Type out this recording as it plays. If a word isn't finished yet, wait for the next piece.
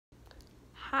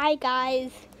Hi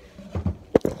guys.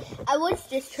 I was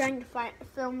just trying to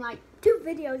film like 2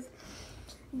 videos.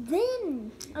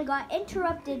 Then I got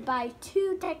interrupted by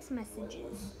 2 text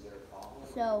messages.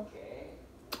 So,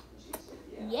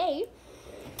 yay.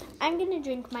 I'm gonna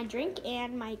drink my drink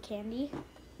and my candy.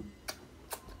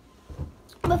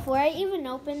 Before I even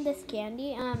opened this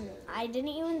candy, I didn't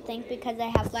even think because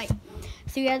I have like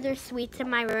 3 other sweets in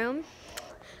my room.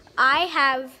 I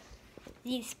have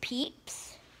these Peeps.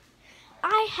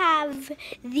 I have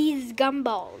these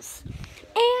gumballs.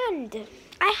 And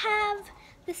I have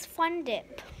this Fun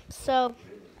Dip. So,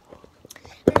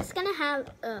 I'm just gonna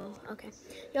have, okay.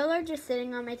 Y'all are just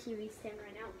sitting on my TV stand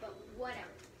right now, but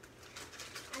whatever.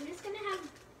 I'm just gonna have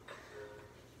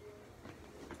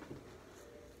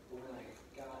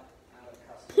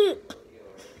Poop.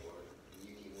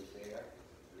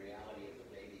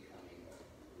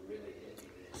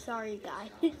 Sorry,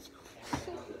 guys.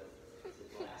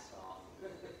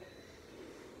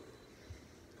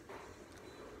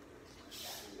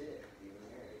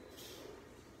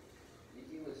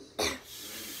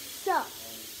 So,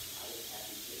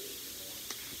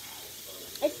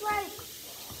 it's like,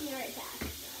 here it's at.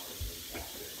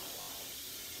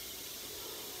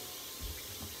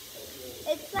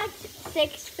 It's like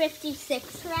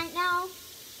 6:56 right now.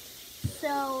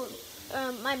 So,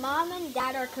 my mom and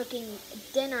dad are cooking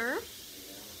dinner.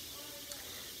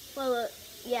 Well,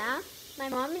 yeah, my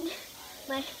mom and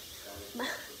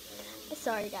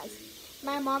sorry guys.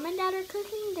 My mom and dad are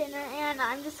cooking dinner, and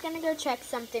I'm just gonna go check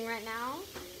something right now.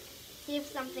 See if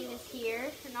something is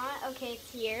here or not. Okay,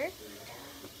 it's here.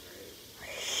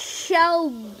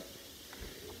 So,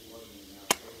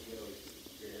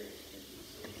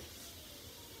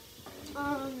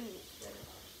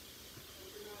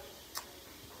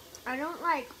 I don't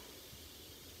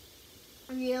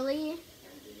really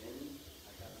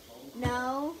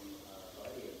know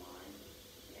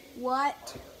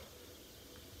what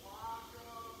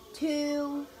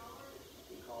to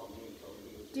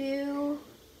do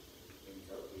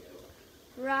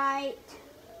right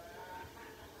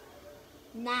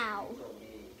now.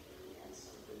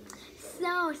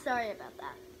 So sorry about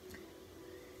that.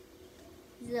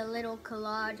 This is a little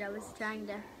collage I was trying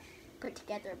to put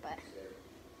together, but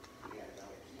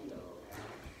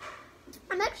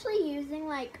I'm actually using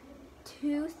like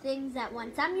 2 things at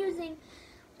once. I'm using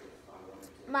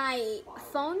my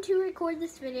phone to record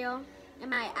this video and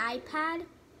my iPad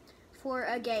for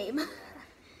a game.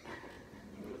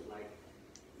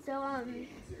 So I'm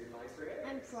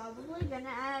probably gonna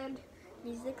add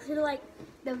music to like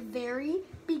the very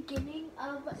beginning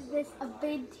of this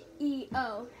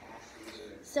video.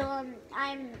 So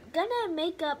I'm gonna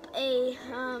make up a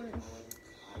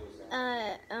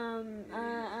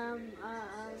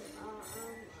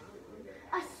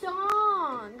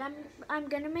song. I'm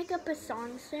gonna make up a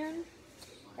song soon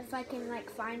if I can like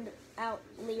find out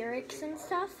lyrics and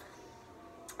stuff.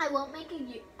 I won't make a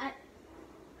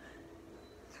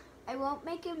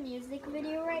music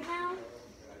video right now.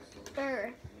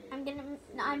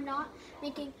 I'm not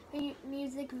making a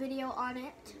music video on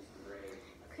it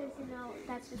because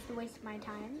that's just a waste of my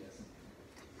time.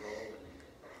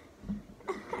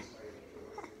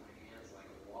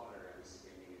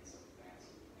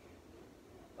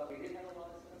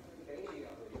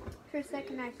 For a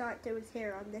second I thought there was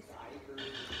hair on this.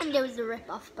 And there was a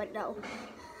rip-off, but no.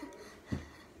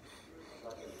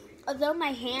 Although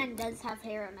my hand does have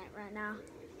hair on it right now.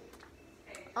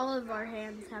 All of our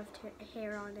hands have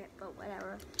hair on it, but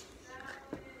whatever.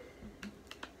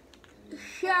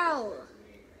 So,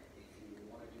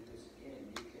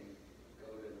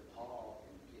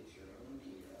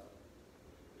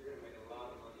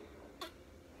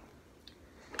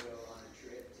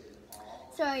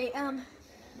 sorry, I'm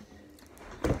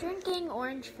drinking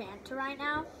orange Fanta right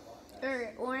now,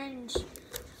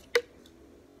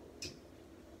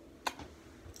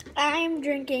 I'm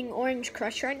drinking Orange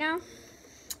Crush right now.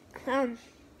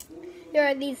 There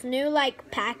are these new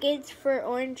like packets for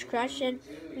Orange Crush, and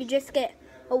you just get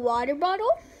a water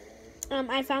bottle.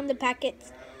 I found the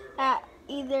packets at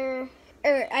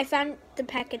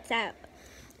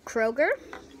Kroger.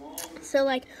 So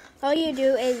like all you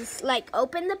do is like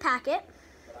open the packet.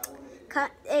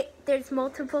 Cut it. There's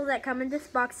multiple that come in this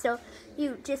box, so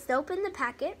you just open the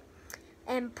packet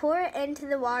and pour it into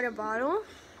the water bottle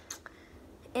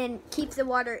and keep the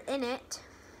water in it,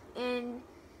 and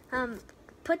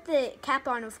put the cap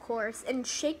on, of course, and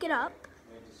shake it up.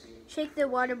 Shake the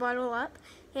water bottle up,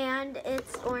 and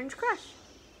it's Orange Crush.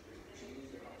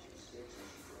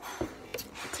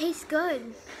 Tastes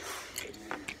good.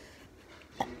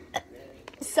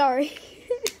 Sorry.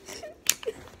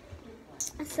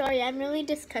 Sorry, I'm really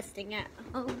disgusting at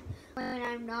home when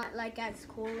I'm not like at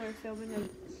school or filming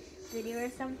a video or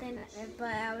something,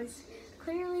 but I was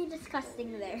clearly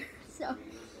disgusting there, so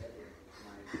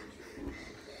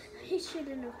I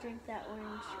shouldn't have drank that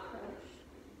orange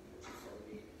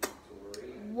crush.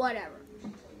 Whatever.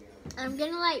 I'm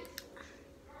gonna like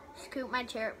scoot my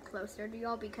chair up closer to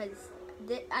y'all because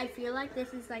I feel like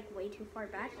this is like way too far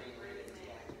back.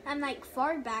 I'm like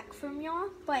far back from y'all,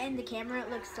 but in the camera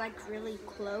it looks like really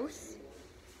close.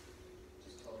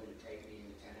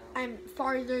 I'm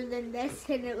farther than this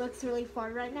and it looks really far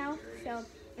right now, so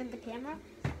in the camera.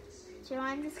 So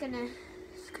I'm just gonna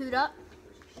scoot up.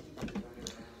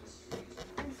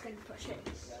 I'm just gonna push it.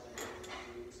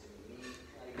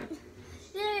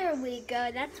 There we go,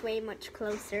 that's way much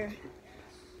closer.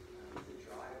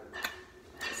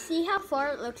 See how far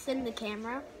it looks in the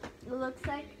camera? It looks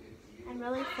like I'm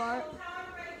really far.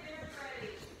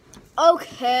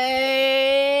 Okay.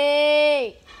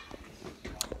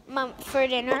 For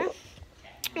dinner,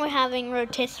 we're having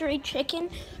rotisserie chicken,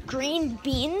 green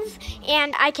beans,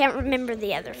 and I can't remember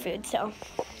the other food, so.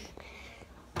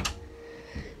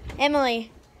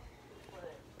 Emily,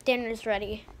 dinner's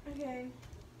ready. Okay.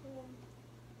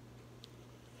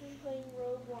 I'm playing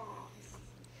Roblox.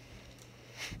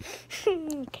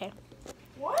 Okay.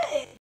 What?